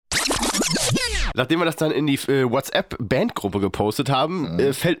Nachdem wir das dann in die WhatsApp-Bandgruppe gepostet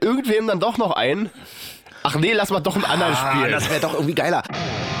haben, fällt irgendwem dann doch noch ein, ach nee, lass mal doch einen anderen spielen. Das wäre doch irgendwie geiler.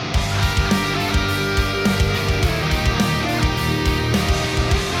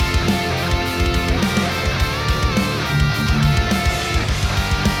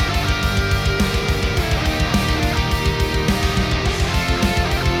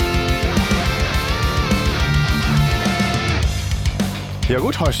 Ja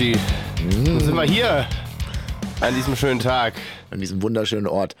gut, Hoshi, dann sind wir hier an diesem schönen Tag. An diesem wunderschönen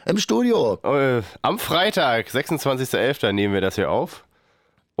Ort. Im Studio. Am Freitag, 26.11. nehmen wir das hier auf.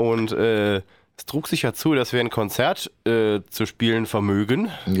 Und es trug sich ja zu, dass wir ein Konzert zu spielen vermögen.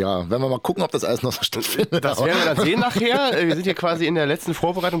 Ja, werden wir mal gucken, ob das alles noch so stattfindet. Das werden wir dann sehen nachher. Wir sind hier quasi in der letzten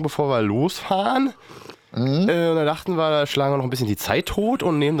Vorbereitung, bevor wir losfahren. Und da dachten wir, da schlagen wir noch ein bisschen die Zeit tot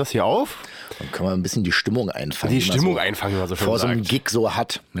und nehmen das hier auf. Dann können wir ein bisschen die Stimmung einfangen. Die Stimmung einfangen, wie man so schön vor sagt. so einem Gig so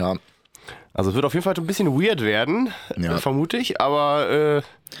hat, ja. Also es wird auf jeden Fall ein bisschen weird werden, vermute ich, aber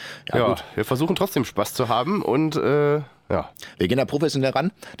gut. wir versuchen trotzdem Spaß zu haben und ja. Wir gehen da professionell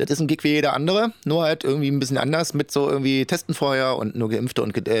ran. Das ist ein Gig wie jeder andere, nur halt irgendwie ein bisschen anders mit so irgendwie Testen vorher und nur Geimpfte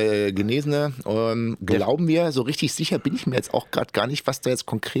und Genesene. Glauben wir, so richtig sicher bin ich mir jetzt auch gerade gar nicht, was da jetzt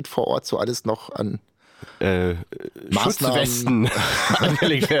konkret vor Ort so alles noch an Schutzwesten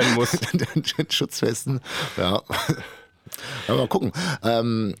angelegt werden muss. Schutzwesten, ja. Aber mal gucken.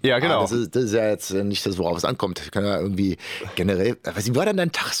 Ja, genau. Das ist ja jetzt nicht das, worauf es ankommt. Ich kann ja irgendwie generell. Wie war denn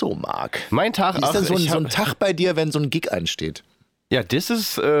dein Tag so, Marc? Mein Tag, Wie ist denn so ein Tag bei dir, wenn so ein Gig ansteht? Ja, das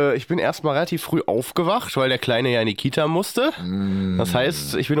ist, ich bin erstmal relativ früh aufgewacht, weil der Kleine ja in die Kita musste. Das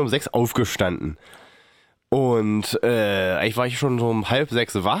heißt, ich bin um 6 aufgestanden. Und eigentlich war ich schon so um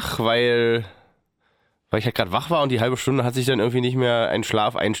 5:30 wach, weil ich halt gerade wach war und die halbe Stunde hat sich dann irgendwie nicht mehr einen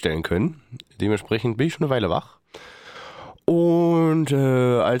Schlaf einstellen können. Dementsprechend bin ich schon eine Weile wach. Und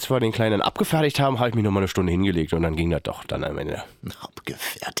als wir den Kleinen abgefertigt haben, habe ich mich nochmal eine Stunde hingelegt und dann ging das doch dann am Ende.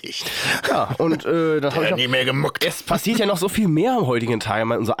 Abgefertigt. Ja, und das habe ich noch nie mehr gemuckt. Es passiert ja noch so viel mehr am heutigen Tag.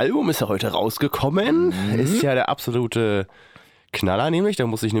 Unser Album ist ja heute rausgekommen. Ist ja der absolute Knaller nämlich. Da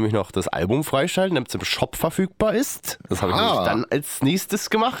muss ich nämlich noch das Album freischalten, damit es im Shop verfügbar ist. Das habe ich nämlich dann als nächstes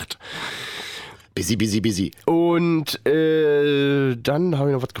gemacht. Busy. Und dann habe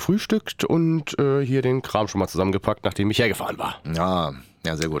ich noch was gefrühstückt und hier den Kram schon mal zusammengepackt, nachdem ich hergefahren war. Ja,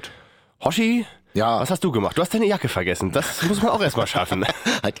 sehr gut. Hoshi, Ja. was hast du gemacht? Du hast deine Jacke vergessen. Das muss man auch erstmal schaffen.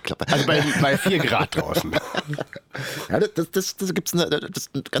 Halt die Klappe. Also bei 4 Grad draußen. Ja, das ist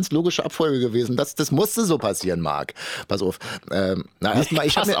eine ganz logische Abfolge gewesen. Das musste so passieren, Marc. Pass auf. Erstmal,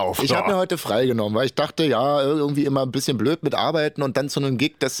 ich habe mir heute freigenommen, weil ich dachte, ja, irgendwie immer ein bisschen blöd mit Arbeiten und dann zu einem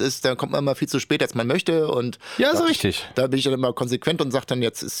Gig, da kommt man mal viel zu spät, als man möchte. Und Ja, so richtig. Da bin ich dann immer konsequent und sage dann,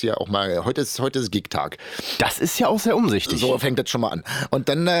 jetzt ist ja auch mal, heute ist Gig-Tag. Das ist ja auch sehr umsichtig. So fängt das schon mal an. Und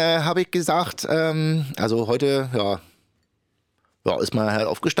dann habe ich gesagt, also heute, ja, ist man halt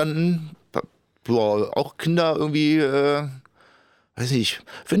aufgestanden, ja, auch Kinder irgendwie, weiß nicht,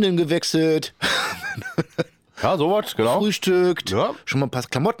 Windeln gewechselt, Ja, sowas, genau. frühstückt, Ja. schon mal ein paar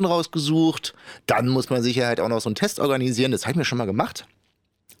Klamotten rausgesucht. Dann muss man sich ja halt auch noch so einen Test organisieren, das habe ich mir schon mal gemacht.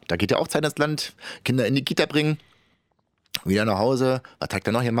 Da geht ja auch Zeit ins Land, Kinder in die Kita bringen, wieder nach Hause. Was hat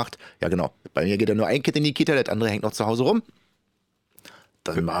er noch gemacht? Ja genau, bei mir geht ja nur ein Kind in die Kita, das andere hängt noch zu Hause rum.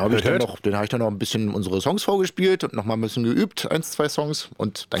 Dann habe ich dann noch ein bisschen unsere Songs vorgespielt und noch mal ein bisschen geübt, 1, 2 Songs.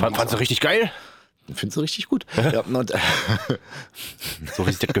 Und dann Fandst du richtig geil? Findest du richtig gut. Ja, und, So wie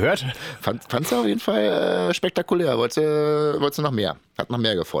sich das gehört? fandst du auf jeden Fall spektakulär. Wolltest du noch mehr? Hat noch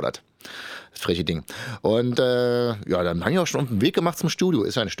mehr gefordert. Das freche Ding. Und ja, dann haben wir auch schon einen Weg gemacht zum Studio.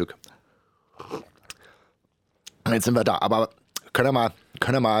 Ist ja ein Stück. Und jetzt sind wir da. Aber können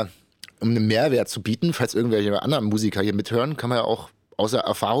wir mal, um einen Mehrwert zu bieten, falls irgendwelche anderen Musiker hier mithören, kann man ja auch außer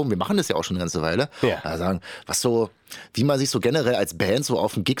Erfahrung, wir machen das ja auch schon eine ganze Weile, sagen, wie man sich so generell als Band so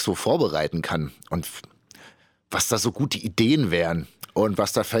auf einen Gig so vorbereiten kann und was da so gute Ideen wären und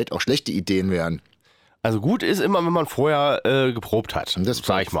was da vielleicht auch schlechte Ideen wären. Also gut ist immer, wenn man vorher geprobt hat. Das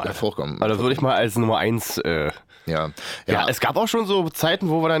sag ich mal. Hervorkommen. Also würde ich mal als Nummer 1. Ja, es gab auch schon so Zeiten,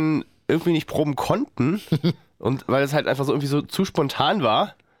 wo wir dann irgendwie nicht proben konnten. Und weil es halt einfach so irgendwie so zu spontan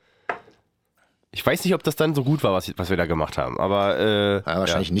war. Ich weiß nicht, ob das dann so gut war, was wir da gemacht haben. Aber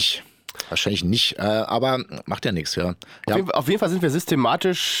wahrscheinlich nicht. Wahrscheinlich nicht. Aber macht ja nichts, ja. Auf jeden Fall sind wir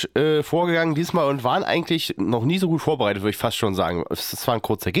systematisch vorgegangen diesmal und waren eigentlich noch nie so gut vorbereitet, würde ich fast schon sagen. Es war ein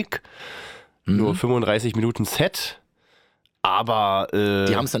kurzer Gig. Nur 35 Minuten Set. Aber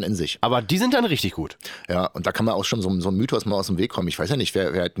die haben es dann in sich. Aber die sind dann richtig gut. Ja, und da kann man auch schon so einen Mythos mal aus dem Weg kommen. Ich weiß ja nicht,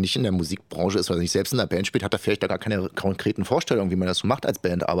 wer halt nicht in der Musikbranche ist, weil er nicht selbst in der Band spielt, hat da vielleicht da gar keine konkreten Vorstellungen, wie man das so macht als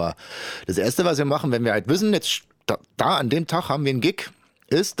Band. Aber das Erste, was wir machen, wenn wir halt wissen, jetzt da an dem Tag haben wir einen Gig,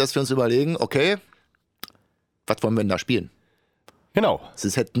 ist, dass wir uns überlegen, okay, was wollen wir denn da spielen? Genau. Es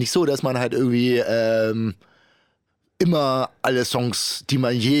ist halt nicht so, dass man halt irgendwie immer alle Songs, die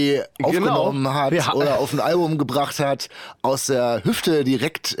man je aufgenommen hat oder auf ein Album gebracht hat, aus der Hüfte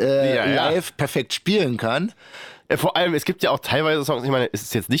direkt live perfekt spielen kann. Vor allem, es gibt ja auch teilweise Songs, ich meine, es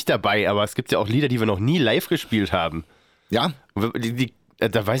ist jetzt nicht dabei, aber es gibt ja auch Lieder, die wir noch nie live gespielt haben. Ja.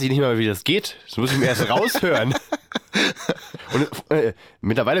 Da weiß ich nicht mal, wie das geht. Das muss ich mir erst raushören. Und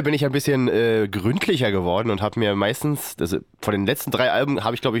mittlerweile bin ich ein bisschen gründlicher geworden und habe mir meistens, also von den letzten 3 Alben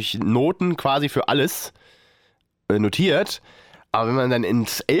habe ich, glaube ich, Noten quasi für alles notiert. Aber wenn man dann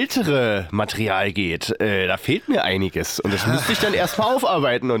ins ältere Material geht, da fehlt mir einiges. Und das müsste ich dann erstmal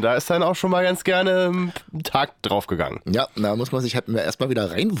aufarbeiten. Und da ist dann auch schon mal ganz gerne ein Tag drauf gegangen. Ja, da muss man sich halt erstmal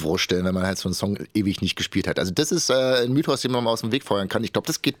wieder reinwursteln, wenn man halt so einen Song ewig nicht gespielt hat. Also das ist ein Mythos, den man mal aus dem Weg feuern kann. Ich glaube,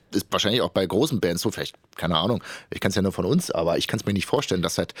 das ist wahrscheinlich auch bei großen Bands so. Vielleicht, keine Ahnung, ich kann es ja nur von uns, aber ich kann es mir nicht vorstellen,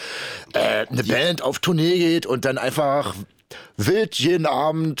 dass halt eine Band auf Tournee geht und dann einfach wild jeden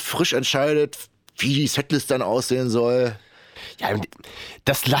Abend frisch entscheidet, wie die Setlist dann aussehen soll. Ja,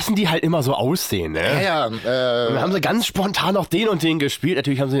 das lassen die halt immer so aussehen, ne? Ja. Und dann haben sie ganz spontan noch den und den gespielt.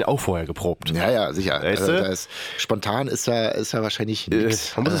 Natürlich haben sie den auch vorher geprobt. Ja, sicher. Weißt also, spontan ist ja wahrscheinlich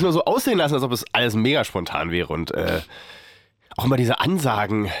nichts. Man muss es nur so aussehen lassen, als ob es alles mega spontan wäre. Und auch immer diese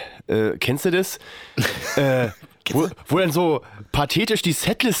Ansagen, kennst du das? Wo dann so pathetisch die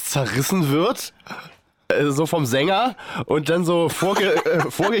Setlist zerrissen wird. So vom Sänger und dann so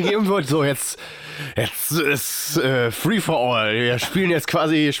vorgegeben wird, so jetzt ist free for all. Wir spielen jetzt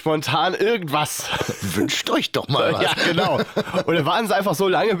quasi spontan irgendwas. Wünscht euch doch mal was. Ja, genau. Und dann warten sie einfach so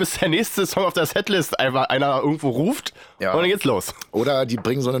lange, bis der nächste Song auf der Setlist einfach einer irgendwo ruft und dann geht's los. Oder die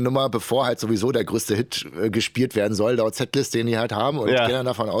bringen so eine Nummer, bevor halt sowieso der größte Hit gespielt werden soll, laut Setlist, den die halt haben und gehen dann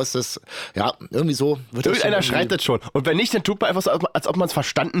davon aus, dass, irgendwie so wird das. Irgendeiner schreit das schon. Und wenn nicht, dann tut man einfach so, als ob man es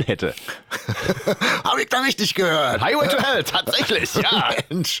verstanden hätte. Hab ich da richtig gehört? Highway to Hell, tatsächlich, ja.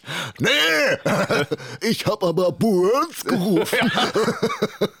 Mensch, nee, ich hab aber Burns gerufen.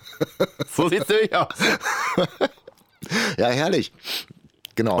 So sieht's nämlich aus. Ja, herrlich.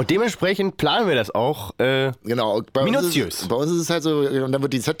 Genau. Und dementsprechend planen wir das auch genau. minutiös. Bei uns ist es halt so, und dann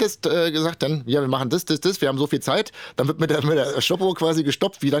wird die Setlist gesagt, dann, wir machen das, wir haben so viel Zeit, dann wird mit der Stoppuhr quasi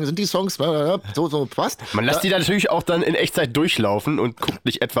gestoppt, wie lang sind die Songs, so passt. Man lässt die dann natürlich auch dann in Echtzeit durchlaufen und guckt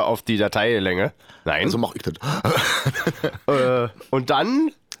nicht etwa auf die Dateilänge. Nein. So mach ich das. Und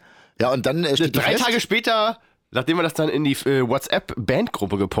dann... Ja, und dann steht 3 Tage später, nachdem wir das dann in die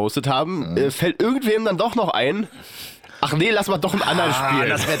WhatsApp-Bandgruppe gepostet haben, fällt irgendwem dann doch noch ein, ach nee, lass mal doch einen anderen spielen.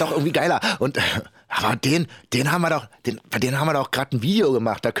 Das wäre doch irgendwie geiler. Und aber den haben wir doch gerade ein Video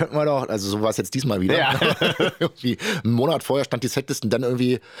gemacht. Da könnten wir doch, also so war es jetzt diesmal wieder. Ja. Irgendwie einen Monat vorher stand die Setlist und dann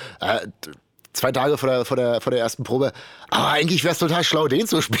irgendwie 2 Tage vor der ersten Probe. Aber eigentlich wäre es total schlau, den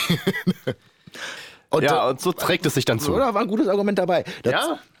zu spielen. Und so trägt es sich dann zu. Oder war ein gutes Argument dabei.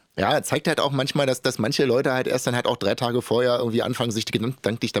 Ja. Ja, zeigt halt auch manchmal, dass manche Leute halt erst dann halt auch 3 Tage vorher irgendwie anfangen, sich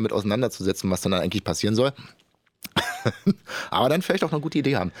gedanklich damit auseinanderzusetzen, was dann eigentlich passieren soll. Aber dann vielleicht auch eine gute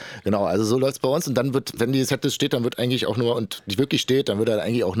Idee haben. Genau, also so läuft es bei uns. Und dann wird, wenn die Setlist steht, dann wird eigentlich auch nur, und die wirklich steht, dann wird dann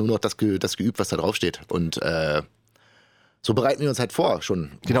eigentlich auch nur noch das geübt, was da drauf steht. Und so bereiten wir uns halt vor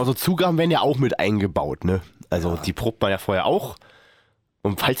schon. Genau, so Zugaben werden ja auch mit eingebaut, ne? Also die probt man ja vorher auch.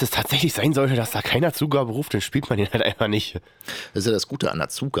 Und falls es tatsächlich sein sollte, dass da keiner Zugabe ruft, dann spielt man den halt einfach nicht. Das ist ja das Gute an der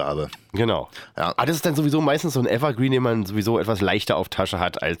Zugabe. Genau. Ja. Aber das ist dann sowieso meistens so ein Evergreen, den man sowieso etwas leichter auf Tasche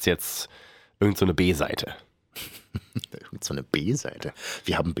hat, als jetzt irgend so eine B-Seite. So eine B-Seite.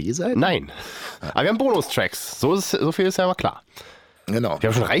 Wir haben B-Seiten? Nein. Aber wir haben Bonustracks. So viel ist ja aber klar. Genau. Wir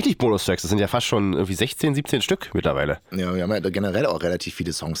haben schon reichlich Bonustracks. Das sind ja fast schon irgendwie 16, 17 Stück mittlerweile. Ja, wir haben ja generell auch relativ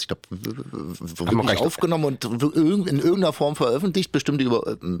viele Songs. Ich glaube, wirklich aufgenommen und in irgendeiner Form veröffentlicht. Bestimmt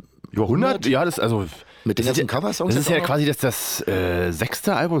über 100? Ja, das also... Mit den ganzen Cover-Songs? Das ist ja quasi das 6.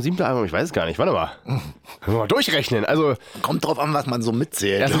 Album, 7. Album, ich weiß es gar nicht. Warte mal. Können wir mal durchrechnen. Also, kommt drauf an, was man so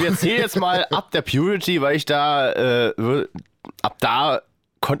mitzählt. Also wir zählen jetzt mal ab der Purity, weil ich da... ab da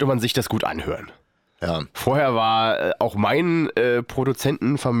konnte man sich das gut anhören. Ja. Vorher war auch mein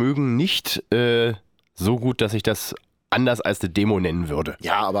Produzentenvermögen nicht so gut, dass ich das anders als eine Demo nennen würde.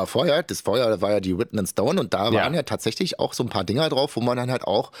 Ja, aber vorher war ja die Written in Stone und da waren ja tatsächlich auch so ein paar Dinger drauf, wo man dann halt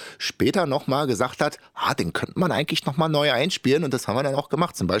auch später nochmal gesagt hat, den könnte man eigentlich nochmal neu einspielen und das haben wir dann auch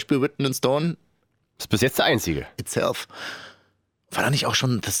gemacht. Zum Beispiel Written in Stone. Das ist bis jetzt der einzige. Itself. War da nicht auch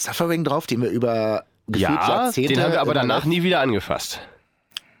schon das Suffering drauf, den wir über gefühlt Jahrzehnte... den haben wir aber danach nie wieder angefasst.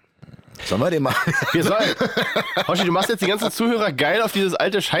 Sollen wir den mal... Wir sollen. Hoshi, du machst jetzt die ganzen Zuhörer geil auf dieses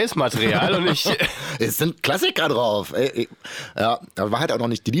alte Scheißmaterial und ich. Es sind Klassiker drauf. Ja, da war halt auch noch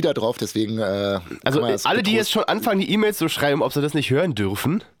nicht die Lieder drauf, deswegen... Also alle, die jetzt schon anfangen, die E-Mails zu schreiben, ob sie das nicht hören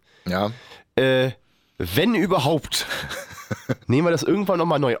dürfen, Ja. wenn überhaupt, nehmen wir das irgendwann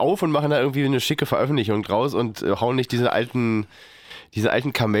nochmal neu auf und machen da irgendwie eine schicke Veröffentlichung draus und hauen nicht diese alten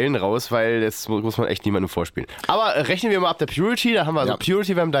Kamellen raus, weil das muss man echt niemandem vorspielen. Aber rechnen wir mal ab der Purity, da haben wir also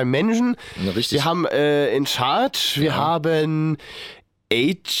Purity, wir haben Dimension, Ja, richtig. wir haben In Charge, wir haben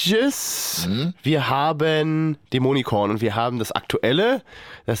Ages, wir haben Dämonicorn und wir haben das Aktuelle,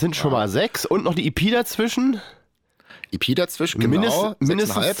 das sind schon mal 6 und noch die EP dazwischen. EP dazwischen, genau.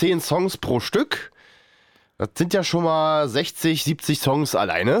 Mindestens 6,5. 10 Songs pro Stück. Das sind ja schon mal 60, 70 Songs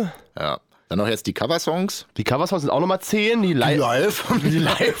alleine. Ja. Dann noch jetzt die Coversongs. Die Coversongs sind auch nochmal 10. Die Live. Die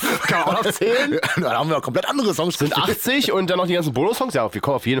live kann man auch noch 10. Da haben wir komplett andere Songs. Sind 80 und dann noch die ganzen Bonus-Songs. Ja, wir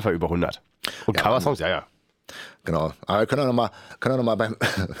kommen auf jeden Fall über 100. Und Coversongs, ja. Genau. Aber wir können ja noch mal beim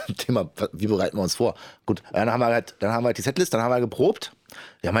Thema, wie bereiten wir uns vor? Gut, dann haben wir halt die Setlist, dann haben wir geprobt.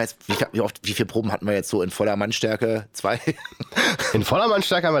 Wir haben jetzt, wie viele Proben hatten wir jetzt so in voller Mannstärke? 2? In voller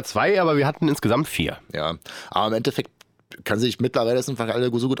Mannstärke haben wir 2, aber wir hatten insgesamt 4. Ja. Aber im Endeffekt kann sich mittlerweile sind wir alle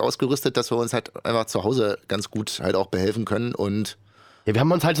so gut ausgerüstet, dass wir uns halt einfach zu Hause ganz gut halt auch behelfen können und Ja, wir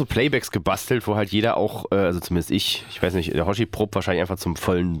haben uns halt so Playbacks gebastelt, wo halt jeder auch, also zumindest ich weiß nicht, der Hoshi probt wahrscheinlich einfach zum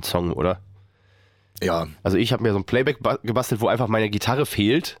vollen Song, oder? ja. Also ich habe mir so ein Playback gebastelt, wo einfach meine Gitarre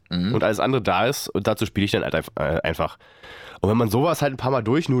fehlt und alles andere da ist und dazu spiele ich dann halt einfach. Und wenn man sowas halt ein paar Mal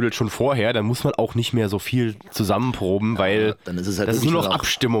durchnudelt schon vorher, dann muss man auch nicht mehr so viel zusammenproben, weil dann ist es halt das ist wirklich nur noch noch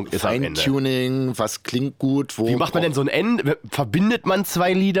Abstimmung ist am Ende. Feintuning, was klingt gut, wo. Wie macht man denn so ein End? Verbindet man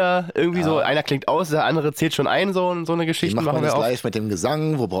 2 Lieder? Irgendwie so, einer klingt aus, der andere zählt schon ein, so eine Wie Geschichte macht man machen wir das auch. live mit dem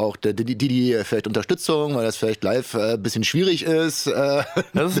Gesang? Wo braucht die vielleicht Unterstützung, weil das vielleicht live ein bisschen schwierig ist? Das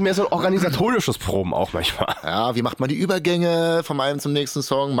ist mehr so ein organisatorisches Proben auch manchmal. Ja, wie macht man die Übergänge von einem zum nächsten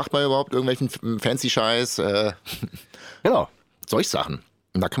Song? Macht man überhaupt irgendwelchen fancy Scheiß? Genau. Solch Sachen.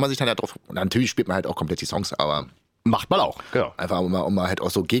 Und da kann man sich dann halt drauf. Natürlich spielt man halt auch komplett die Songs, aber Macht man auch, genau. einfach um mal halt auch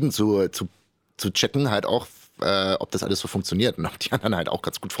so gegen zu checken, halt auch, ob das alles so funktioniert und ob die anderen halt auch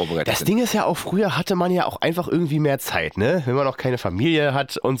ganz gut vorbereitet Das sind. Ding ist ja auch, früher hatte man ja auch einfach irgendwie mehr Zeit, ne? Wenn man noch keine Familie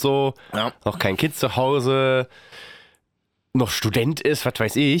hat und so, Ja. noch kein Kind zu Hause, noch Student ist, was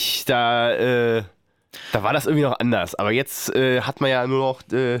weiß ich, da war das irgendwie noch anders. Aber jetzt hat man ja nur noch,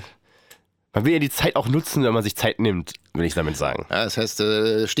 man will ja die Zeit auch nutzen, wenn man sich Zeit nimmt, will ich damit sagen. Ja, das heißt,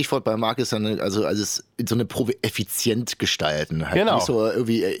 Stichwort bei Marc ist dann also so eine Probe effizient gestalten. Halt Genau. nicht so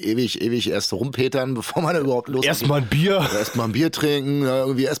irgendwie ewig erst rumpetern, bevor man überhaupt losgeht. Erstmal ein Bier. Erstmal ein Bier trinken,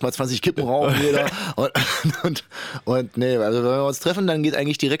 irgendwie erstmal 20 Kippen rauchen jeder. und nee, also wenn wir uns treffen, dann geht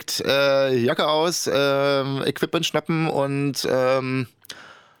eigentlich direkt Jacke aus, Equipment schnappen und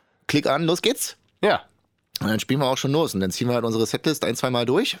Klick an, los geht's. Ja. Und dann spielen wir auch schon los und dann ziehen wir halt unsere Setlist 1-2 Mal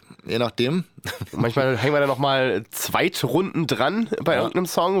durch, je nachdem. Manchmal hängen wir da nochmal Zweitrunden dran bei irgendeinem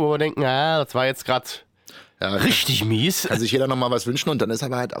Song, wo wir denken, das war jetzt gerade Ja, richtig mies. kann sich jeder nochmal was wünschen und dann ist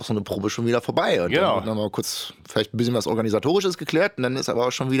aber halt auch so eine Probe schon wieder vorbei. Und Genau. dann wird nochmal kurz vielleicht ein bisschen was Organisatorisches geklärt und dann ist aber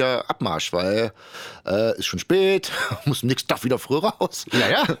auch schon wieder Abmarsch, weil ist schon spät, muss am nächsten Tag wieder früh raus.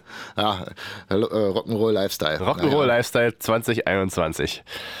 Ja. Ja, Rock'n'Roll Lifestyle. Rock'n'Roll Lifestyle 2021.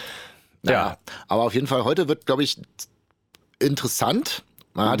 Ja. Aber auf jeden Fall, heute wird, glaube ich, interessant.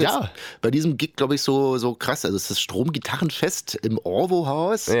 Man hat jetzt bei diesem Gig, glaube ich, so krass. Also es ist das Stromgitarrenfest im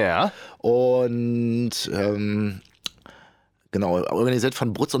Orwo-Haus. Ja. Und genau, organisiert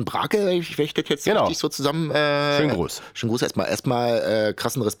von Brutz und Brake, wenn ich das jetzt richtig so zusammen. Schönen Gruß. Schönen Gruß erstmal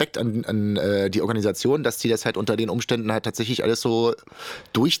krassen Respekt an die Organisation, dass die das halt unter den Umständen halt tatsächlich alles so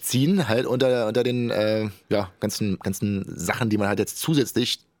durchziehen, halt unter den ganzen Sachen, die man halt jetzt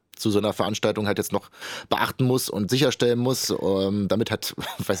zusätzlich zu so einer Veranstaltung halt jetzt noch beachten muss und sicherstellen muss, damit halt,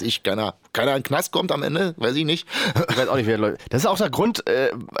 weiß ich, keiner in den Knast kommt am Ende, weiß ich nicht. Ich weiß auch nicht, wer Leute. Das ist auch der Grund,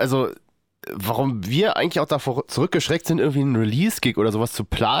 warum wir eigentlich auch davor zurückgeschreckt sind, irgendwie einen Release-Gig oder sowas zu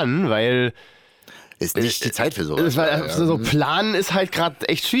planen, weil Ist nicht die Zeit für sowas. so planen ist halt gerade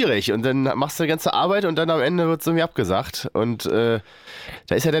echt schwierig und dann machst du die ganze Arbeit und dann am Ende wird es irgendwie abgesagt und da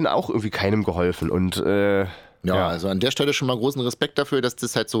ist ja dann auch irgendwie keinem geholfen und Ja, also an der Stelle schon mal großen Respekt dafür, dass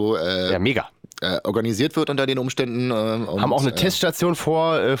das halt so mega. Organisiert wird unter den Umständen. Und, haben auch eine Teststation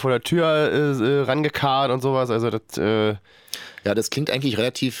vor der Tür rangekarrt und sowas. Also das, ja, das klingt eigentlich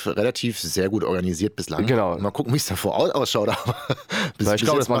relativ sehr gut organisiert bislang. Genau. Mal gucken, wie es davor ausschaut. Aber ich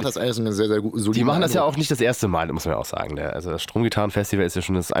glaube, das macht das alles eine sehr, sehr solide. Die machen das ja auch nicht das erste Mal, muss man ja auch sagen. Also das Stromgitarrenfestival ist ja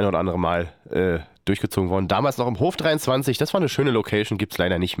schon das ein oder andere Mal durchgezogen worden. Damals noch im Hof 23, das war eine schöne Location, gibt es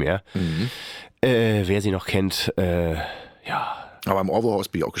leider nicht mehr. Wer sie noch kennt, Aber im Orwo-Haus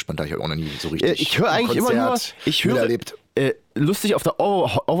bin ich auch gespannt, da ich auch noch nie so richtig Ich höre eigentlich immer nur, miterlebt. Lustig auf der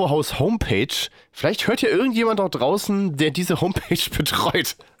Orwo-Haus Homepage, vielleicht hört ja irgendjemand dort draußen, der diese Homepage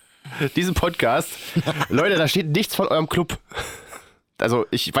betreut, diesen Podcast. Leute, da steht nichts von eurem Club. Also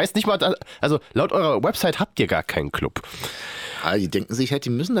ich weiß nicht mal, also laut eurer Website habt ihr gar keinen Club. Ah, die denken sich halt, die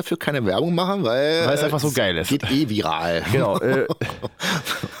müssen dafür keine Werbung machen, weil es einfach so geil ist. Geht viral. Genau.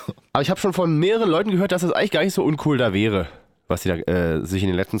 Aber ich habe schon von mehreren Leuten gehört, dass es eigentlich gar nicht so uncool da wäre, was sie da sich in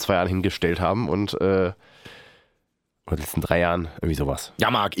den letzten 2 Jahren hingestellt haben und oder in den letzten 3 Jahren, irgendwie sowas.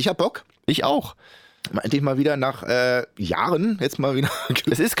 Ja, Marc, ich hab Bock. Ich auch. Endlich mal wieder nach Jahren, jetzt mal wieder.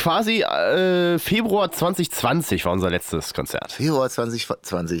 Es ist quasi Februar 2020 war unser letztes Konzert. Februar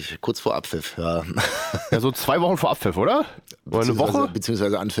 2020, kurz vor Abpfiff, ja. Ja, so 2 Wochen vor Abpfiff, oder? Oder eine Woche?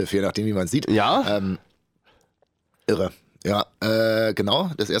 Beziehungsweise Anpfiff, je nachdem, wie man es sieht. Ja. Irre. Ja, genau,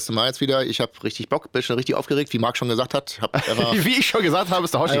 das erste Mal jetzt wieder. Ich habe richtig Bock, bin schon richtig aufgeregt, wie Marc schon gesagt hat. Wie ich schon gesagt habe,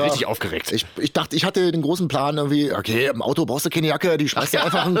 ist der Hoshi richtig aufgeregt. Ich dachte, ich hatte den großen Plan irgendwie, okay, im Auto brauchst du keine Jacke, die schmeißt du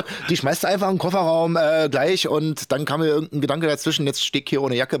einfach in den Kofferraum gleich und dann kam mir irgendein Gedanke dazwischen, jetzt stehe ich hier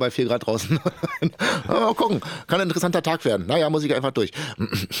ohne Jacke bei 4 Grad draußen. Mal gucken, kann ein interessanter Tag werden. Naja, muss ich einfach durch.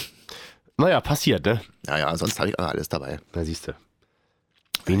 Naja, passiert, ne? Naja, sonst habe ich alles dabei. Na, siehst du.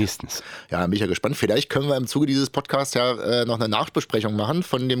 Wenigstens. Ja, bin ich ja gespannt. Vielleicht können wir im Zuge dieses Podcasts ja noch eine Nachbesprechung machen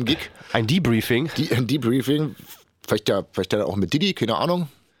von dem Gig. Ein Debriefing. Ein Debriefing. Vielleicht ja auch mit Didi, keine Ahnung.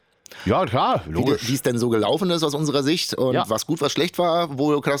 Ja, klar, logisch. Wie es denn so gelaufen ist aus unserer Sicht und was gut, was schlecht war,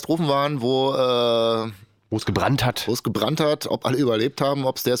 wo Katastrophen waren, wo es gebrannt hat. Ob alle überlebt haben,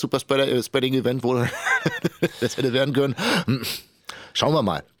 ob es der Super-Spreading-Event wohl das hätte werden können. Schauen wir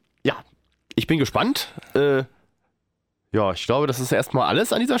mal. Ja, ich bin gespannt. Ja, ich glaube, das ist erstmal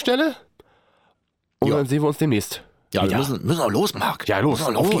alles an dieser Stelle. Und dann sehen wir uns demnächst. Ja, wir müssen auch los, Marc. Ja, los.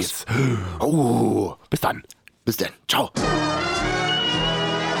 Auf geht's. Oh. Bis dann. Bis dann. Ciao.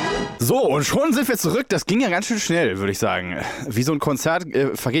 So, und schon sind wir zurück. Das ging ja ganz schön schnell, würde ich sagen. Wie so ein Konzert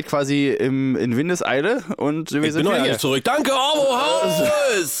vergeht quasi in Windeseile und wir sind wieder hier. Zurück. Danke,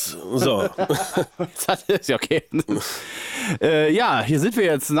 Orwo-Haus! So. Ist ja okay. Ja, hier sind wir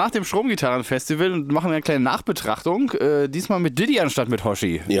jetzt nach dem Stromgitarrenfestival und machen eine kleine Nachbetrachtung. Diesmal mit Didi anstatt mit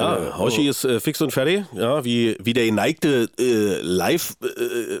Hoshi. Ja, Hoshi ist fix und fertig. Ja, wie der geneigte Live-Besucher,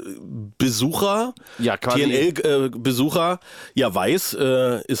 ja, TNL-Besucher, weiß,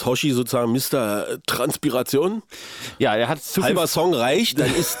 ist Hoshi sozusagen Mr. Transpiration. Ja, er hat zu halber Song reicht,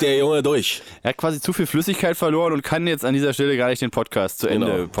 dann ist der Junge durch. Er hat quasi zu viel Flüssigkeit verloren und kann jetzt an dieser Stelle gar nicht den Podcast zu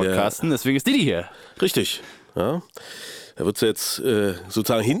Ende podcasten. Deswegen ist Didi hier. Richtig, ja. Da wird jetzt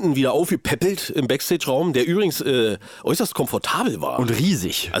sozusagen hinten wieder aufgepäppelt im Backstage-Raum, der übrigens äußerst komfortabel war. Und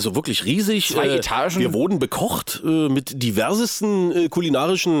riesig. Also wirklich riesig. 2 Etagen. Wir wurden bekocht mit diversesten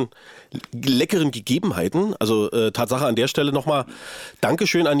kulinarischen leckeren Gegebenheiten. Also Tatsache an der Stelle nochmal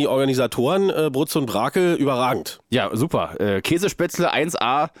Dankeschön an die Organisatoren, Brutz und Brakel, überragend. Ja, super. Käsespätzle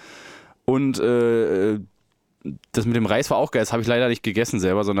 1A und das mit dem Reis war auch geil. Das habe ich leider nicht gegessen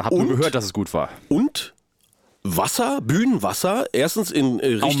selber, sondern habe nur gehört, dass es gut war. Und Wasser, Bühnenwasser, erstens in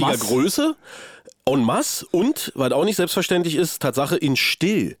richtiger Größe, en masse und, was auch nicht selbstverständlich ist, Tatsache in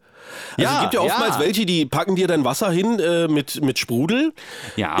still. Also es gibt ja oftmals welche, die packen dir dann Wasser hin mit Sprudel.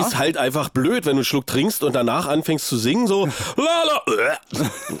 Ja. Ist halt einfach blöd, wenn du einen Schluck trinkst und danach anfängst zu singen, so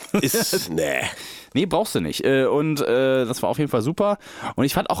ist, Nee, brauchst du nicht. Und das war auf jeden Fall super. Und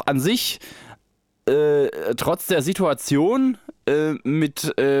ich fand auch an sich, trotz der Situation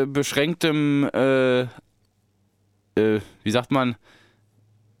mit beschränktem wie sagt man,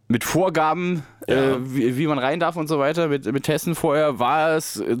 mit Vorgaben, wie man rein darf und so weiter, mit Testen vorher, war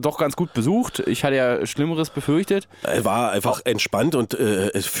es doch ganz gut besucht. Ich hatte ja Schlimmeres befürchtet. Er war einfach entspannt und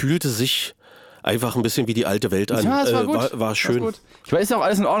es fühlte sich einfach ein bisschen wie die alte Welt an. Ja, es war gut. War schön. Gut. Ich weiß, ist ja auch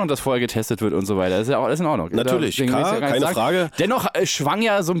alles in Ordnung, dass vorher getestet wird und so weiter. Das ist ja auch alles in Ordnung. Natürlich, klar, keine Frage. Dennoch schwang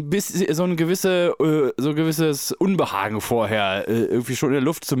ja so ein bisschen so ein gewisses Unbehagen vorher irgendwie schon in der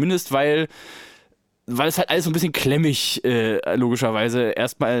Luft, zumindest weil es halt alles so ein bisschen klemmig logischerweise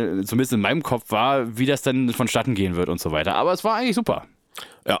erstmal, zumindest in meinem Kopf war, wie das dann vonstatten gehen wird und so weiter. Aber es war eigentlich super.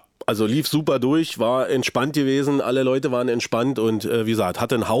 Ja, also lief super durch, war entspannt gewesen, alle Leute waren entspannt und wie gesagt,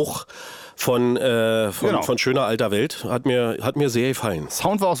 hatte einen Hauch von schöner alter Welt. Hat mir sehr gefallen.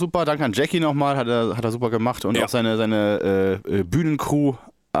 Sound war auch super, danke an Jackie nochmal, hat er super gemacht und auch seine Bühnencrew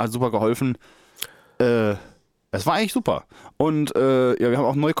hat super geholfen. Es war eigentlich super. Und wir haben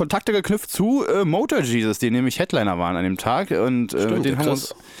auch neue Kontakte geknüpft zu Motor Jesus, die nämlich Headliner waren an dem Tag. Und Stimmt, den haben wir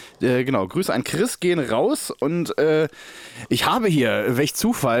uns, Grüße an Chris gehen raus. Und ich habe hier, welch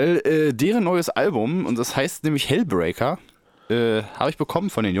Zufall, deren neues Album, und das heißt nämlich Hellbreaker, habe ich bekommen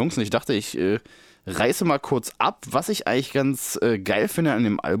von den Jungs. Und ich dachte, ich reiße mal kurz ab, was ich eigentlich ganz geil finde an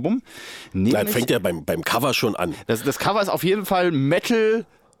dem Album. Das fängt ja beim Cover schon an. Das Cover ist auf jeden Fall Metal,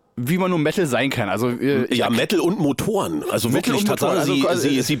 wie man nur Metal sein kann. Also, Metal und Motoren. Also Metal wirklich, und Motoren.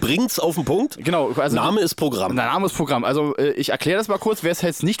 Tatsache, sie bringt's auf den Punkt. Genau. Also Name ist Programm. Name ist Programm. Also ich erkläre das mal kurz, wer es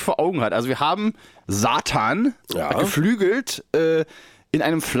jetzt nicht vor Augen hat. Also wir haben Satan geflügelt in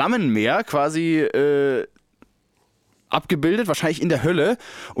einem Flammenmeer quasi abgebildet, wahrscheinlich in der Hölle.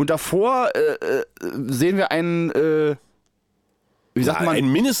 Und davor sehen wir einen, wie sagt man? Ein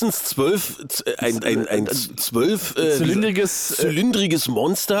mindestens 12 zylindriges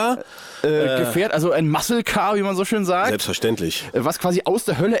Monster. Gefährt, also ein Muscle Car, wie man so schön sagt. Selbstverständlich. Was quasi aus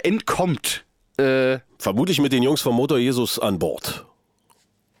der Hölle entkommt. Vermutlich mit den Jungs vom Motor Jesus an Bord.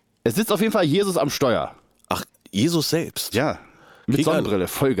 Es sitzt auf jeden Fall Jesus am Steuer. Ach, Jesus selbst? Ja. Mit Sonnenbrille,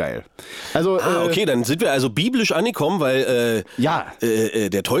 voll geil. Also, okay, dann sind wir also biblisch angekommen, weil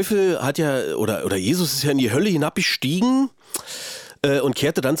der Teufel hat ja, oder Jesus ist ja in die Hölle hinabgestiegen und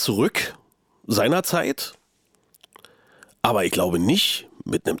kehrte dann zurück seinerzeit. Aber ich glaube nicht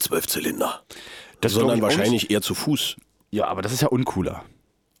mit einem 12-Zylinder, sondern wahrscheinlich eher zu Fuß. Ja, aber das ist ja uncooler.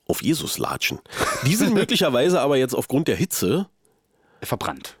 Auf Jesus latschen. Die sind möglicherweise aber jetzt aufgrund der Hitze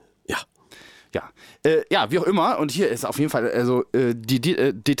verbrannt. Ja, wie auch immer. Und hier ist auf jeden Fall, also die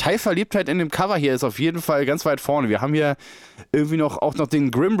Detailverliebtheit in dem Cover hier ist auf jeden Fall ganz weit vorne. Wir haben hier irgendwie auch noch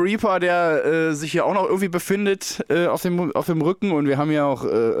den Grim Reaper, der sich hier auch noch irgendwie befindet auf dem Rücken. Und wir haben hier auch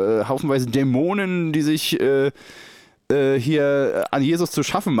haufenweise Dämonen, die sich hier an Jesus zu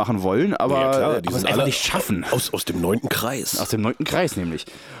schaffen machen wollen, aber die sind einfach nicht schaffen. Aus dem 9. Kreis. Aus dem 9. Kreis nämlich.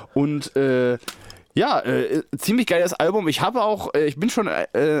 Und ziemlich geiles Album. Ich bin schon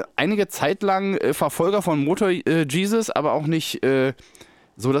einige Zeit lang Verfolger von Motor Jesus, aber auch nicht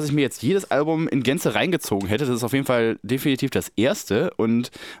so, dass ich mir jetzt jedes Album in Gänze reingezogen hätte. Das ist auf jeden Fall definitiv das erste.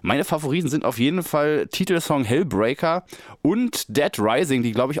 Und meine Favoriten sind auf jeden Fall Titelsong Hellbreaker und Dead Rising,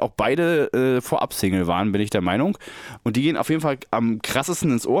 die, glaube ich, auch beide Vorab-Single waren, bin ich der Meinung. Und die gehen auf jeden Fall am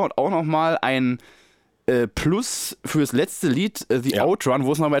krassesten ins Ohr. Und auch nochmal ein Plus fürs letzte Lied, The Outrun,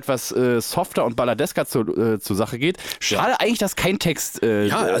 wo es nochmal etwas softer und balladesker zur Sache geht. Schade eigentlich, dass kein Text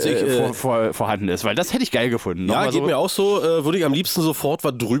vorhanden ist, weil das hätte ich geil gefunden. Ja, geht mir auch so. Würde ich am liebsten sofort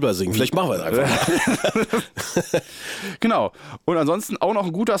was drüber singen. Vielleicht machen wir es einfach. Genau. Und ansonsten auch noch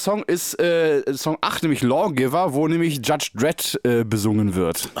ein guter Song ist Song 8, nämlich Lawgiver, wo nämlich Judge Dredd besungen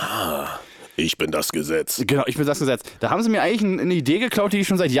wird. Ich bin das Gesetz. Genau, ich bin das Gesetz. Da haben sie mir eigentlich eine Idee geklaut, die ich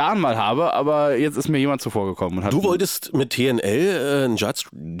schon seit Jahren mal habe, aber jetzt ist mir jemand zuvor gekommen. Und hat du wolltest mit TNL einen Judge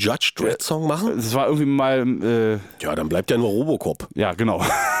Dredd-Song machen? Das war irgendwie mal... ja, dann bleibt ja nur Robocop. Ja, genau.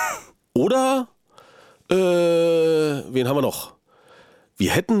 Oder, wen haben wir noch?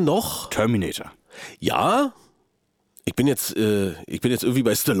 Wir hätten noch... Terminator. Ja... Ich bin jetzt irgendwie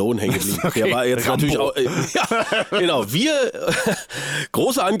bei Stallone hängen geblieben. Okay. Der war jetzt Rambo. natürlich auch. Genau. Wir,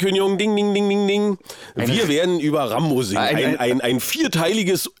 große Ankündigung, ding, ding, ding, ding, ding. Wir werden über Rambo singen. Ein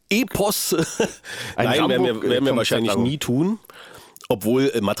vierteiliges Epos. Nein, werden wir wahrscheinlich nie tun.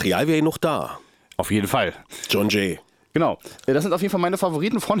 Obwohl, Material wäre ja noch da. Auf jeden Fall. John Jay. Genau. Das sind auf jeden Fall meine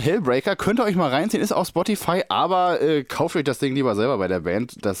Favoriten von Hellbreaker. Könnt ihr euch mal reinziehen, ist auf Spotify, aber kauft euch das Ding lieber selber bei der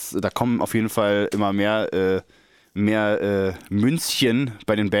Band. Da kommen auf jeden Fall immer mehr Münzchen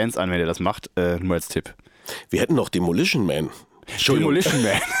bei den Bands an, wenn ihr das macht. Nur als Tipp. Wir hätten noch Demolition Man. Demolition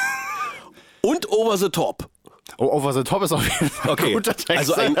Man. Und Over the Top. Oh, Over the Top ist auf jeden Fall ein guter Text.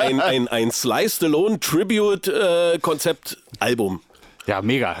 Also ein Sly Stallone Tribute-Konzept-Album. Ja,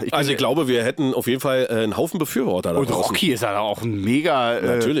 mega. Ich glaube, wir hätten auf jeden Fall einen Haufen Befürworter da Und draußen. Rocky ist ja auch ein mega...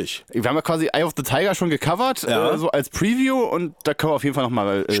 Natürlich. Wir haben ja quasi Eye of the Tiger schon gecovert, so als Preview, und da können wir auf jeden Fall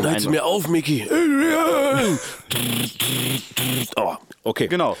nochmal... Schneid's mir auf, Mickey. Oh, okay.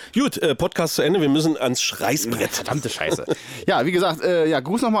 Genau. Gut, Podcast zu Ende, wir müssen ans Reißbrett. Verdammte Scheiße. Ja, wie gesagt,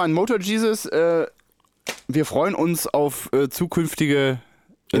 Gruß nochmal an Motor Jesus. Wir freuen uns auf zukünftige...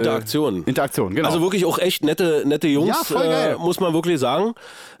 Interaktion, genau. Also wirklich auch echt nette Jungs, ja, voll geil. Muss man wirklich sagen.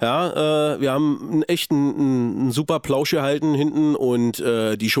 Ja, wir haben einen super Plausch gehalten hinten und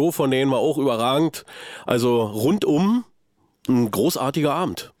die Show von denen war auch überragend. Also rundum ein großartiger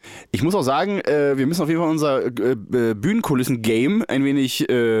Abend. Ich muss auch sagen, wir müssen auf jeden Fall unser Bühnenkulissen-Game ein wenig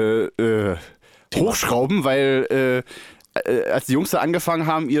hochschrauben, weil... als die Jungs da angefangen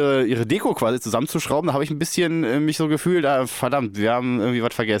haben, ihre Deko quasi zusammenzuschrauben, da habe ich ein bisschen mich so gefühlt, verdammt, wir haben irgendwie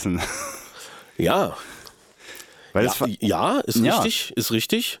was vergessen. Ja. Weil ist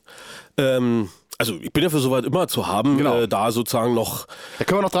richtig. Also ich bin ja für sowas immer zu haben, genau. Da sozusagen noch... Da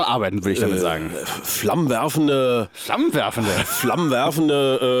können wir noch dran arbeiten, würde ich damit sagen. Flammenwerfende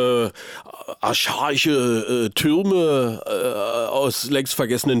archaische Türme aus längst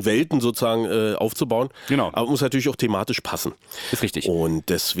vergessenen Welten sozusagen aufzubauen. Genau. Aber muss natürlich auch thematisch passen. Ist richtig. Und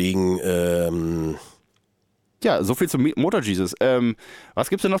deswegen... Ja, so viel zum Motor Jesus. Was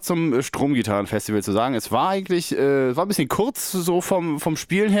gibt's denn noch zum Stromgitarrenfestival zu sagen? Es war eigentlich, war ein bisschen kurz so vom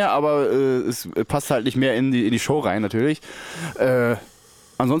Spielen her, aber es passt halt nicht mehr in die Show rein natürlich.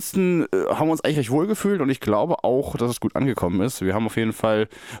 Ansonsten haben wir uns eigentlich recht wohl gefühlt und ich glaube auch, dass es gut angekommen ist. Wir haben auf jeden Fall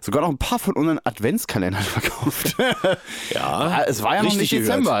sogar noch ein paar von unseren Adventskalendern verkauft. Ja, es war ja noch nicht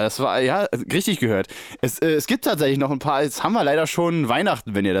Dezember. Das war ja richtig gehört. Es gibt tatsächlich noch ein paar. Jetzt haben wir leider schon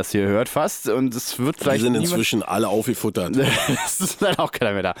Weihnachten, wenn ihr das hier hört, fast. Und es wird vielleicht. Die sind inzwischen alle aufgefuttert. Es ist leider auch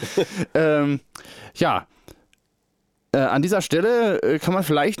keiner mehr da. Ja. An dieser Stelle kann man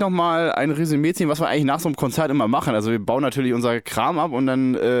vielleicht nochmal ein Resümee ziehen, was wir eigentlich nach so einem Konzert immer machen. Also wir bauen natürlich unser Kram ab und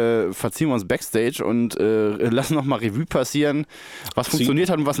dann verziehen wir uns Backstage und lassen nochmal Revue passieren, was funktioniert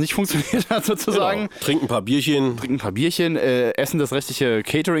hat und was nicht funktioniert hat sozusagen. Genau. Trinken ein paar Bierchen. Essen das restliche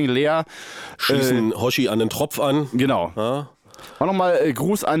Catering leer. Schießen Hoshi an den Tropf an. Genau. Ja. Auch nochmal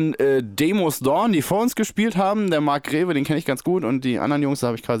Gruß an Demos Dawn, die vor uns gespielt haben. Der Marc Greve, den kenne ich ganz gut. Und die anderen Jungs, da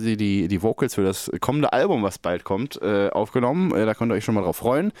habe ich quasi die Vocals für das kommende Album, was bald kommt, aufgenommen. Da könnt ihr euch schon mal drauf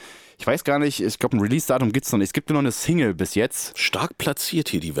freuen. Ich weiß gar nicht, ich glaube, ein Release-Datum gibt es noch nicht. Es gibt nur noch eine Single bis jetzt. Stark platziert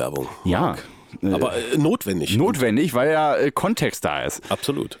hier die Werbung. Ja. Aber notwendig. Notwendig, weil ja Kontext da ist.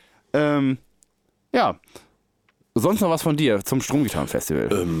 Absolut. Ja. Sonst noch was von dir zum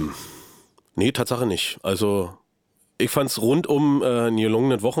Stromgitarrenfestival? Nee, Tatsache nicht. Also... Ich fand's rundum ein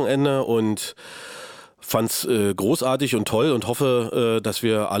gelungenes Wochenende und fand's großartig und toll und hoffe, dass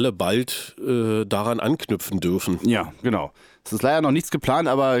wir alle bald daran anknüpfen dürfen. Ja, genau. Es ist leider noch nichts geplant,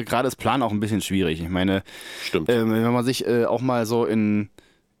 aber gerade ist Plan auch ein bisschen schwierig. Ich meine, stimmt. Wenn man sich auch mal so in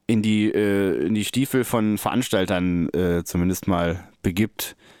die Stiefel von Veranstaltern zumindest mal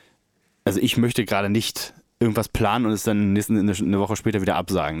begibt. Also ich möchte gerade nicht irgendwas planen und es dann eine Woche später wieder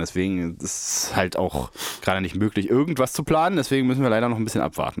absagen. Deswegen ist es halt auch gerade nicht möglich, irgendwas zu planen. Deswegen müssen wir leider noch ein bisschen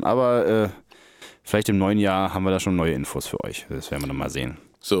abwarten. Aber vielleicht im neuen Jahr haben wir da schon neue Infos für euch. Das werden wir dann mal sehen.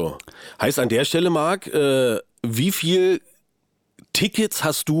 So, heißt an der Stelle, Marc, wie viel Tickets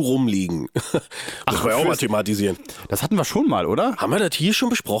hast du rumliegen? Das wir auch mal thematisieren. Das hatten wir schon mal, oder? Haben wir das hier schon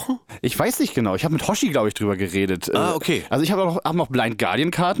besprochen? Ich weiß nicht genau. Ich habe mit Hoshi, glaube ich, drüber geredet. Okay. Also ich habe noch Blind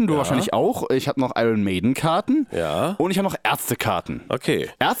Guardian-Karten, du wahrscheinlich auch. Ich habe noch Iron Maiden-Karten. Ja. Und ich habe noch Ärzte-Karten. Okay.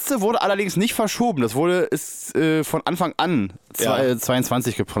 Ärzte wurde allerdings nicht verschoben. Das ist von Anfang an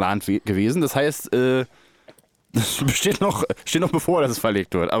 22 geplant gewesen. Das heißt, das steht noch bevor, dass es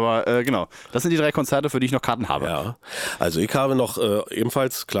verlegt wird. Aber genau, das sind die 3 Konzerte, für die ich noch Karten habe. Ja, also ich habe noch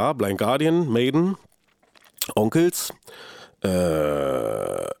ebenfalls, klar, Blind Guardian, Maiden, Onkels,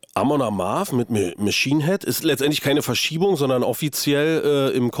 Amon Amarth mit Machine Head. Ist letztendlich keine Verschiebung, sondern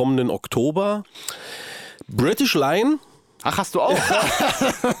offiziell im kommenden Oktober. British Lion. Ach, hast du auch?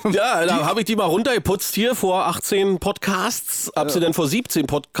 Ja, da habe ich die mal runtergeputzt hier vor 18 Podcasts. Hab sie dann vor 17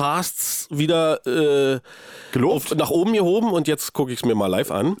 Podcasts wieder nach oben gehoben und jetzt gucke ich es mir mal live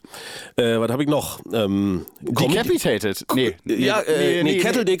an. Was habe ich noch? Decapitated. Nee,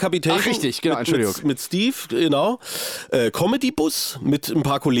 Kettle Decapitation. Ach, richtig, genau, Entschuldigung. Mit Steve, genau. Comedy Bus mit ein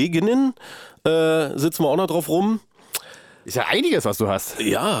paar Kolleginnen. Sitzen wir auch noch drauf rum. Ist ja einiges, was du hast.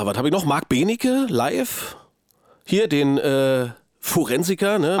 Ja, was habe ich noch? Marc Benecke live. Hier, den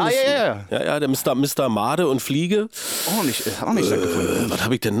Forensiker, ne? Ja, der Mr. Made und Fliege. Hat auch nicht stattgefunden. Was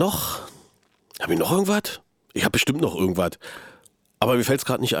habe ich denn noch? Habe ich noch irgendwas? Ich habe bestimmt noch irgendwas. Aber mir fällt es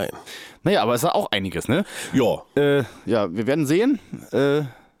gerade nicht ein. Naja, aber es ist auch einiges, ne? Ja. Ja, wir werden sehen,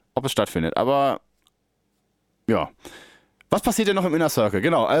 ob es stattfindet. Aber ja. Was passiert denn noch im Inner Circle?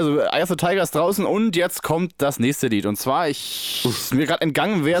 Genau, also Eye of the Tiger ist draußen und jetzt kommt das nächste Lied. Und zwar, ist mir gerade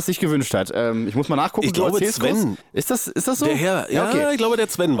entgangen, wer es sich gewünscht hat. Ich muss mal nachgucken. Ich glaube, Sven. Ist das so? Der Herr, ja, okay. Ich glaube, der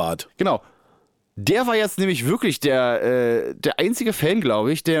Sven wart. Genau. Der war jetzt nämlich wirklich der einzige Fan,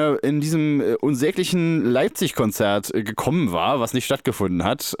 glaube ich, der in diesem unsäglichen Leipzig-Konzert gekommen war, was nicht stattgefunden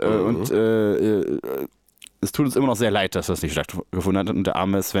hat. Und es tut uns immer noch sehr leid, dass das nicht stattgefunden hat und der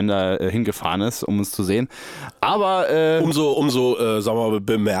arme Sven da hingefahren ist, um uns zu sehen. Aber umso sagen wir mal,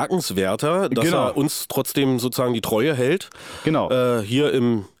 bemerkenswerter, dass er uns trotzdem sozusagen die Treue hält. Genau. Hier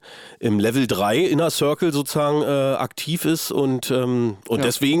im Level 3 Inner Circle sozusagen aktiv ist und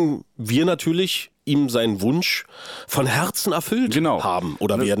deswegen wir natürlich ihm seinen Wunsch von Herzen erfüllt haben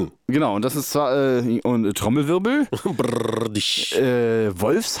oder werden. Genau, und das ist zwar Trommelwirbel,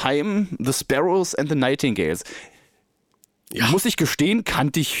 Wolfsheim, The Sparrows and the Nightingales. Ja. Muss ich gestehen,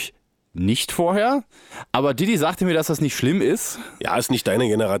 kannte ich nicht vorher. Aber Didi sagte mir, dass das nicht schlimm ist. Ja, ist nicht deine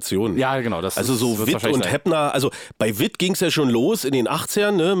Generation. Ja, genau. Das Also so wird's Witt wahrscheinlich und sein. Heppner, also bei Witt ging es ja schon los in den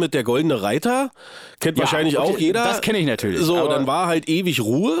 80ern, ne, mit der Goldene Reiter. Kennt Ja, wahrscheinlich okay, auch jeder. das kenne ich natürlich, So, aber- dann war halt ewig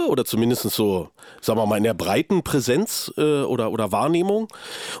Ruhe oder zumindest so, sagen wir mal, in der breiten Präsenz oder Wahrnehmung.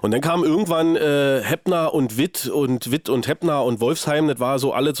 Und dann kam irgendwann Heppner und Witt und Heppner und Wolfsheim. Das war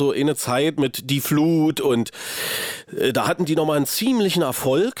so alles so eine Zeit mit Die Flut und da hatten die nochmal einen ziemlichen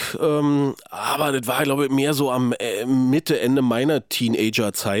Erfolg. Aber das war, glaube ich, mehr so am Mitte, Ende meiner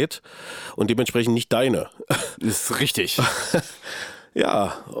Teenager-Zeit und dementsprechend nicht deine. Ist richtig.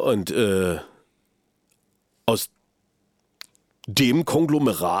 Ja, und aus dem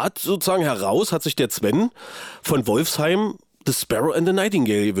Konglomerat sozusagen heraus hat sich der Sven von Wolfsheim The Sparrow and the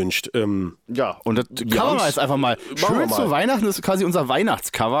Nightingale gewünscht. Ja, und das Ja, covern wir jetzt einfach mal. wir Schön mal. zu Weihnachten, das ist quasi unser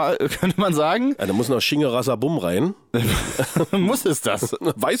Weihnachtscover, könnte man sagen. Ja, da muss noch Schingerasser Bumm rein. Muss es das?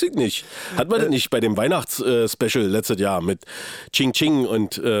 Weiß ich nicht. Hat man das nicht bei dem Weihnachtsspecial letztes Jahr mit Ching Ching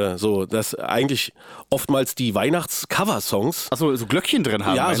und so, dass eigentlich oftmals die Weihnachtscover-Songs Achso, so Glöckchen drin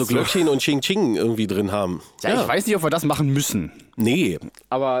haben. ja, meinst so du? Glöckchen und Ching Ching irgendwie drin haben. Ja, ich weiß nicht, ob wir das machen müssen. Nee.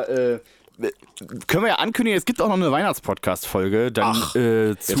 Aber können wir ja ankündigen, es gibt auch noch eine Weihnachtspodcast-Folge. Dann, Ach, zu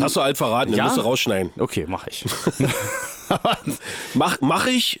Jetzt hast du halt verraten, den Ja? musst du rausschneiden. Okay, mach ich. Mach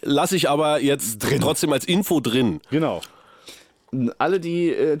ich, lasse ich aber jetzt trotzdem als Info drin. Genau. Alle,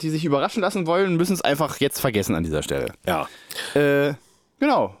 die sich überraschen lassen wollen, müssen es einfach jetzt vergessen an dieser Stelle. Ja.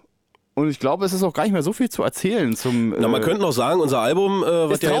 Genau. Und ich glaube, es ist auch gar nicht mehr so viel zu erzählen zum. Na, man könnte noch sagen, unser Album,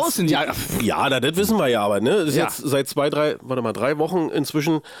 was ist draußen, ja ja. Ja, das wissen wir ja, aber ne, das ist Ja. jetzt seit 3 Wochen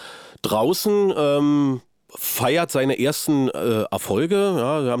inzwischen draußen, feiert seine ersten Erfolge.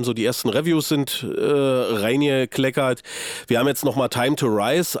 Ja, wir haben so die ersten Reviews sind reingekleckert. Wir haben jetzt nochmal Time to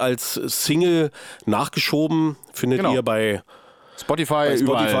Rise als Single nachgeschoben. Findet Genau. ihr bei Spotify, Spotify,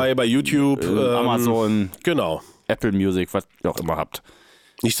 überall, bei YouTube, Amazon, Genau. Apple Music, was ihr auch immer habt.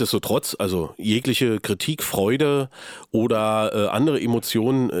 Nichtsdestotrotz, also jegliche Kritik, Freude oder andere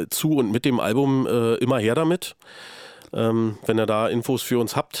Emotionen zu und mit dem Album immer her damit. Wenn ihr da Infos für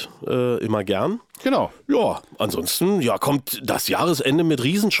uns habt, immer gern. Genau. Ja, ansonsten kommt das Jahresende mit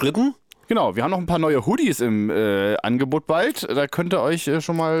Riesenschritten. Genau, wir haben noch ein paar neue Hoodies im Angebot bald. Da könnt ihr euch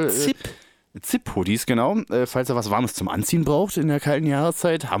schon mal. Zip-Hoodies, genau. Falls ihr was Warmes zum Anziehen braucht in der kalten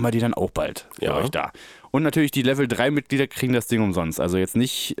Jahreszeit, haben wir die dann auch bald für Ja. euch da. Und natürlich die Level 3 Mitglieder kriegen das Ding umsonst. Also jetzt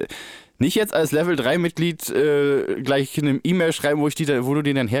nicht jetzt als Level 3 Mitglied gleich eine E-Mail schreiben, wo du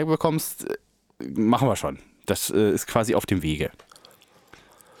die dann herbekommst. Machen wir schon. Das ist quasi auf dem Wege.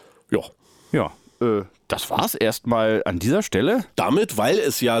 Ja. Ja, das war's erstmal an dieser Stelle. Damit, weil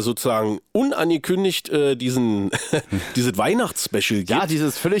es ja sozusagen unangekündigt dieses Weihnachtsspecial gibt. Ja,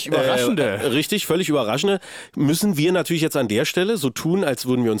 dieses völlig Überraschende. Richtig, völlig überraschende. Müssen wir natürlich jetzt an der Stelle so tun, als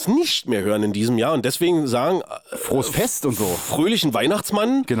würden wir uns nicht mehr hören in diesem Jahr und deswegen sagen, Frohes Fest und so. fröhlichen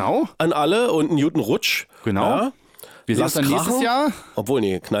Weihnachtsmann Genau. an alle und einen guten Rutsch. Genau. Ja. Wir sehen uns dann nächstes krachen. Jahr. Obwohl,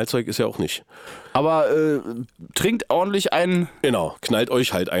 nee, Knallzeug ist ja auch nicht. Aber trinkt ordentlich ein. Genau, knallt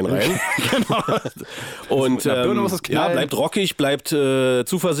euch halt einen rein. Genau. Und der Birne muss es knallen. bleibt rockig, bleibt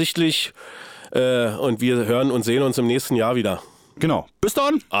zuversichtlich und wir hören und sehen uns im nächsten Jahr wieder. Genau. Bis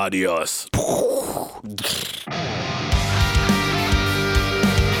dann. Adios.